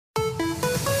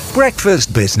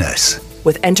Breakfast Business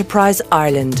with Enterprise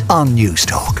Ireland on News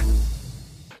Talk.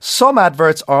 Some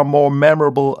adverts are more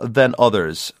memorable than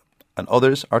others, and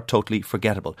others are totally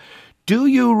forgettable. Do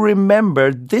you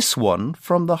remember this one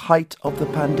from the height of the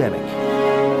pandemic?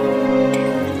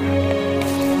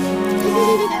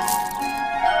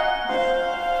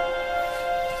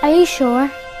 Are you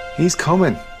sure? He's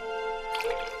coming.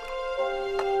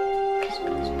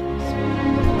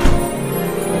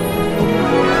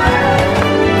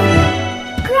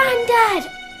 Grandad!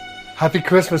 Happy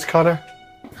Christmas, Connor.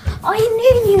 I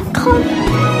knew you'd come.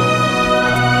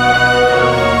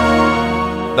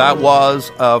 That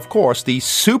was, of course, the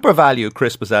Super Value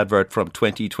Christmas advert from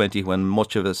 2020 when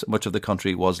much of the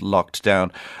country was locked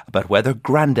down about whether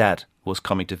Grandad was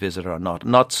coming to visit or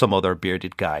not some other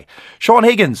bearded guy. Sean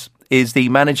Higgins is the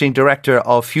Managing Director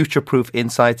of Future Proof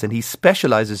Insights, and he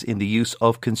specialises in the use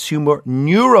of consumer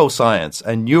neuroscience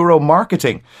and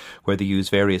neuromarketing, where they use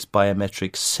various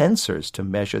biometric sensors to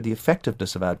measure the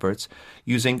effectiveness of adverts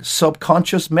using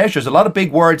subconscious measures. A lot of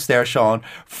big words there, Sean.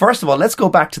 First of all, let's go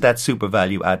back to that Super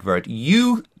Value advert.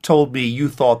 You told me you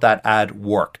thought that ad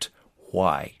worked.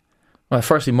 Why? Well,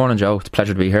 firstly, morning, Joe. It's a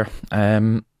pleasure to be here.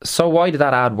 So why did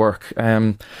that ad work?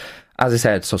 As I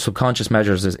said, so subconscious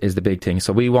measures is the big thing.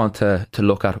 So we want to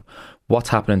look at what's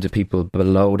happening to people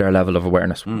below their level of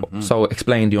awareness. Mm-hmm. So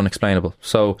explain the unexplainable.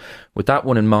 So with that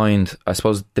one in mind, I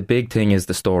suppose the big thing is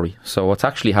the story. So what's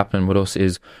actually happening with us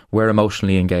is we're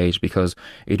emotionally engaged because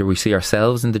either we see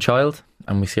ourselves in the child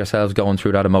and we see ourselves going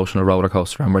through that emotional roller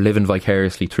coaster and we're living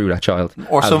vicariously through that child.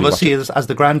 Or some of us see it as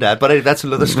the granddad, but that's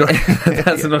another story.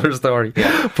 That's another story.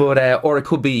 Yeah. But or it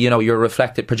could be, you're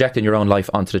projecting your own life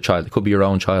onto the child. It could be your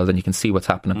own child and you can see what's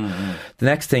happening. Mm-hmm. The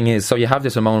next thing is, so you have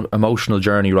this emotional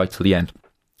journey right till the end.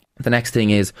 The next thing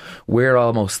is we're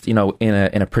almost, in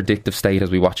a predictive state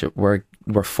as we watch it.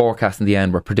 We're forecasting the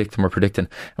end, we're predicting,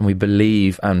 and we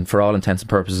believe, and for all intents and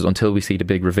purposes, until we see the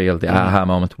big reveal, the aha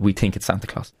moment, we think it's Santa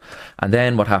Claus. And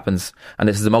then what happens, and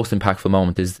this is the most impactful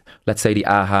moment, is let's say the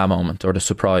aha moment or the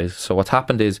surprise. So what's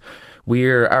happened is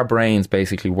our brains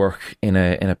basically work in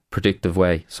a predictive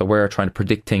way. So we're trying to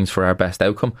predict things for our best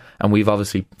outcome, and we've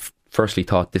obviously firstly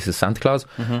thought this is Santa Claus,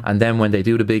 and then when they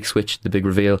do the big switch, the big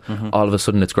reveal, all of a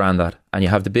sudden it's Grandad, and you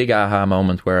have the big aha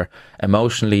moment where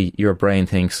emotionally your brain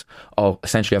thinks, oh,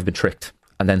 essentially I've been tricked.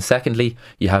 And then secondly,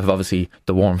 you have obviously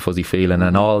the warm fuzzy feeling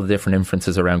and all the different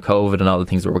inferences around COVID and all the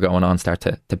things that were going on start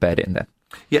to bed in then.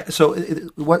 Yeah, so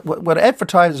what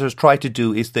advertisers try to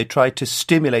do is they try to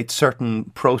stimulate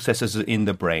certain processes in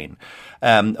the brain.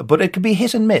 But it could be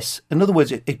hit and miss. In other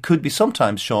words, it could be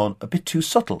sometimes, Sean, a bit too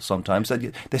subtle sometimes.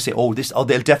 They say, they'll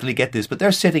definitely get this. But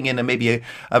they're sitting in maybe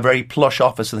a very plush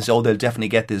office and they say, they'll definitely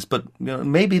get this. But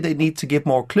maybe they need to give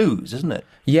more clues, isn't it?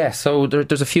 Yeah, so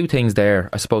there's a few things there.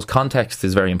 I suppose context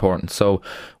is very important. So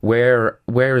where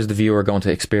is the viewer going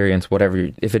to experience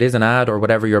whatever, if it is an ad or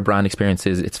whatever your brand experience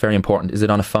is, it's very important. Is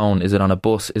it on a phone? Is it on a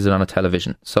bus? Is it on a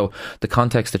television? So the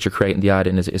context that you're creating the ad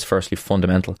in is firstly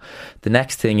fundamental. The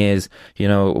next thing is,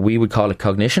 we would call it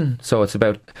cognition. So it's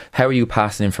about how are you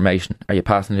passing information? Are you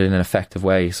passing it in an effective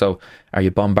way? So are you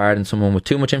bombarding someone with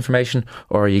too much information,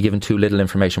 or are you giving too little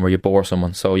information where you bore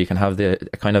someone? So you can have the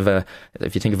kind of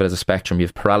if you think of it as a spectrum, you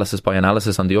have paralysis by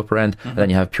analysis on the upper end, and then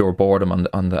you have pure boredom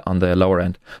on the lower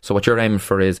end. So what you're aiming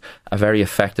for is a very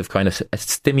effective kind of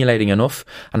stimulating enough,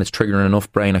 and it's triggering enough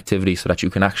brain activity so that you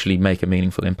can actually make a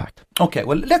meaningful impact. Okay,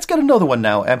 well, let's get another one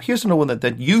now. Here's another one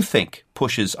that you think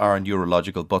pushes our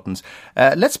neurological buttons.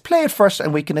 Let's play it first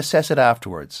and we can assess it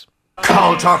afterwards.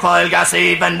 Coal, charcoal, gas,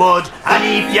 even wood,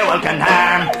 any fuel can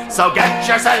harm. So get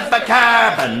yourself a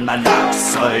carbon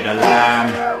monoxide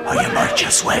alarm, or you might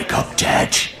just wake up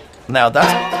dead. Now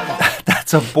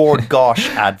that's a Bord Gosh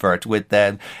advert with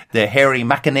the hairy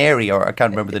McCanary, or I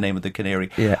can't remember the name of the canary.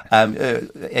 Yeah.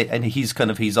 And he's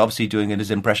obviously doing his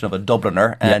impression of a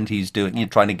Dubliner, and he's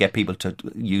trying to get people to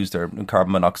use their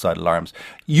carbon monoxide alarms.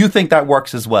 You think that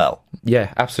works as well?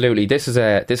 Yeah, absolutely. This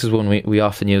is one we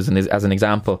often use as an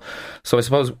example. So I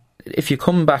suppose if you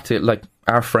come back to like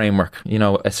our framework,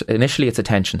 initially it's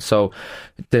attention. So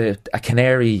a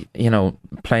canary,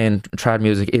 playing trad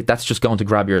music, that's just going to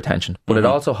grab your attention. But it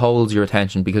also holds your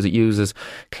attention because it uses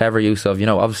clever use of,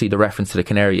 obviously the reference to the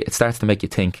canary. It starts to make you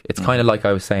think. It's kind of like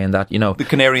I was saying that, the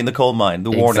canary in the coal mine, the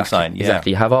warning sign. Yeah.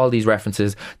 Exactly. You have all these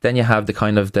references. Then you have the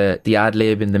kind of the ad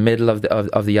lib in the middle of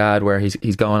the ad where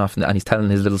he's going off and he's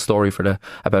telling his little story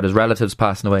about his relatives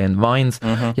passing away in the mines.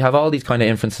 You have all these kind of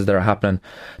inferences that are happening.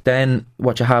 Then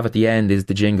what you have at the end end is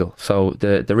the jingle. So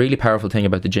the really powerful thing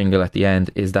about the jingle at the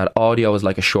end is that audio is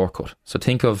like a shortcut. So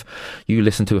think of you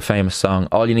listen to a famous song,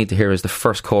 all you need to hear is the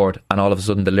first chord, and all of a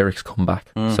sudden the lyrics come back.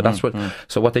 So that's what.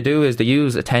 So what they do is they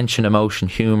use attention, emotion,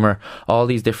 humour, all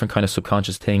these different kind of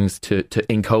subconscious things to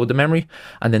encode the memory,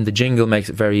 and then the jingle makes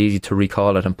it very easy to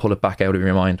recall it and pull it back out of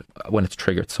your mind when it's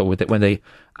triggered. So when they,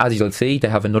 as you'll see, they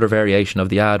have another variation of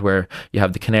the ad where you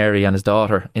have the canary and his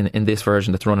daughter in this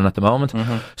version that's running at the moment.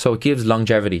 So it gives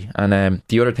longevity. And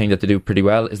the other thing that they do pretty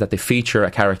well is that they feature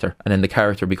a character, and then the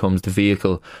character becomes the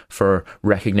vehicle for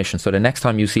recognition. So the next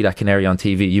time you see that canary on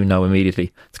TV, you know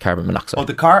immediately it's carbon monoxide. Oh,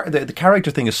 the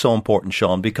character thing is so important,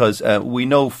 Sean, because we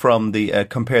know from the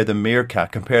compare the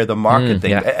meerkat, compare the market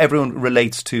thing. Everyone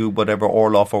relates to whatever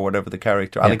Orloff or whatever the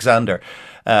character, Alexander.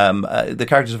 The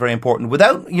characters are very important.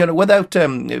 Without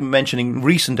mentioning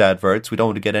recent adverts, we don't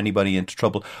want to get anybody into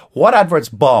trouble. What adverts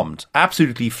bombed,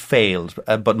 absolutely failed,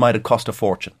 but might have cost a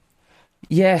fortune?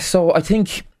 Yeah, so I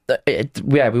think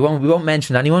we won't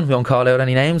mention anyone, we won't call out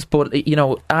any names, but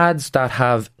ads that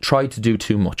have tried to do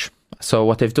too much. So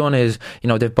what they've done is,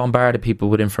 they've bombarded people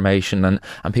with information, and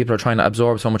people are trying to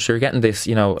absorb so much. So you're getting this,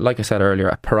 like I said earlier,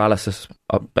 a paralysis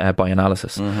by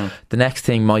analysis. The next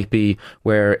thing might be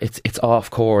where it's off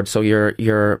chord. So you're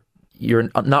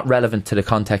not relevant to the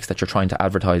context that you're trying to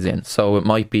advertise in. So it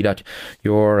might be that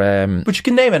you're... But you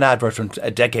can name an advert from a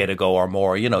decade ago or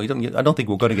more. I don't think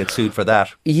we're going to get sued for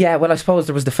that. Yeah, well, I suppose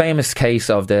there was the famous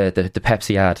case of the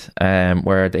Pepsi ad,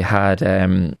 where they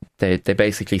had... They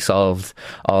basically solved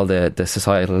all the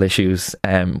societal issues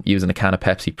using a can of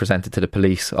Pepsi presented to the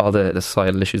police, all the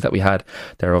societal issues that we had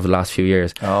there over the last few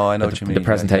years. Oh, I know what you mean. The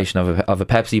presentation of a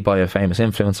Pepsi by a famous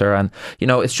influencer, and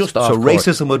it's just off. So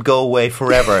racism would go away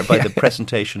forever by the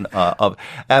presentation of.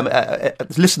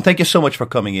 Listen, thank you so much for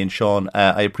coming in, Sean.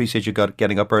 I appreciate you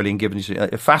getting up early and giving us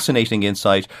a fascinating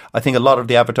insight. I think a lot of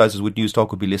the advertisers with News Talk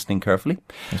would be listening carefully.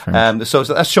 So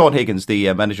that's Sean Higgins,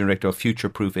 the Managing Director of Future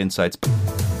Proof Insights.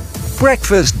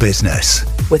 Breakfast Business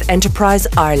with Enterprise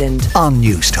Ireland on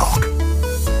News Talk.